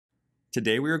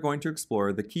Today we are going to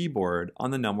explore the keyboard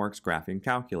on the NumWorks graphing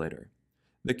calculator.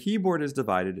 The keyboard is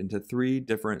divided into three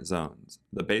different zones: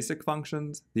 the basic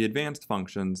functions, the advanced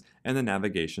functions, and the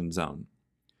navigation zone.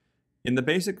 In the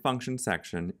basic functions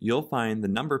section, you'll find the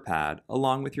number pad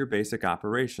along with your basic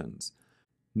operations.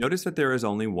 Notice that there is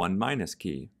only one minus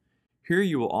key. Here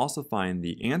you will also find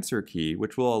the answer key,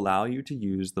 which will allow you to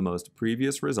use the most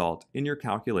previous result in your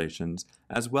calculations,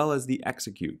 as well as the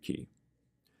execute key.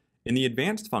 In the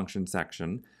advanced functions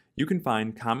section, you can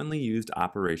find commonly used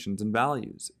operations and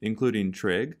values, including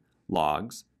trig,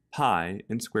 logs, pi,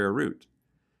 and square root.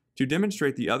 To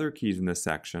demonstrate the other keys in this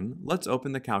section, let's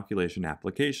open the calculation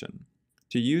application.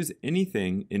 To use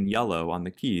anything in yellow on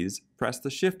the keys, press the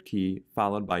Shift key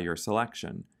followed by your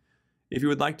selection. If you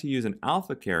would like to use an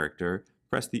alpha character,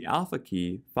 press the alpha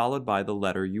key followed by the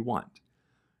letter you want.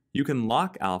 You can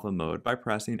lock alpha mode by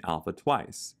pressing alpha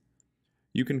twice.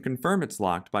 You can confirm it's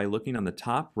locked by looking on the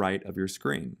top right of your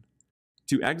screen.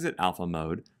 To exit alpha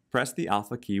mode, press the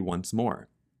alpha key once more.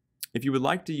 If you would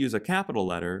like to use a capital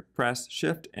letter, press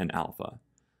Shift and alpha.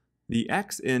 The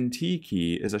XNT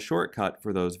key is a shortcut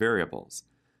for those variables.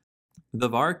 The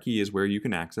Var key is where you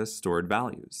can access stored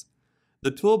values.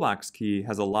 The Toolbox key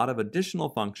has a lot of additional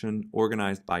function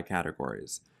organized by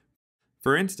categories.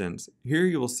 For instance, here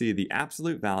you will see the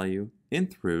absolute value,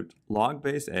 nth root, log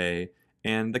base A,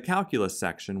 and the calculus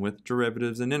section with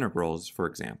derivatives and integrals, for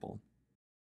example.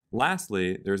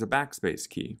 Lastly, there's a backspace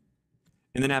key.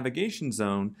 In the navigation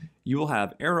zone, you will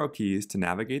have arrow keys to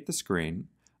navigate the screen,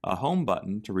 a home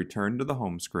button to return to the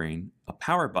home screen, a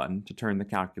power button to turn the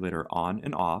calculator on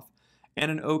and off,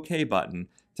 and an OK button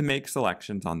to make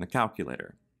selections on the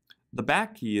calculator. The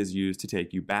back key is used to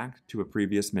take you back to a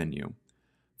previous menu.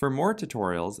 For more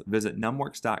tutorials, visit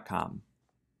numworks.com.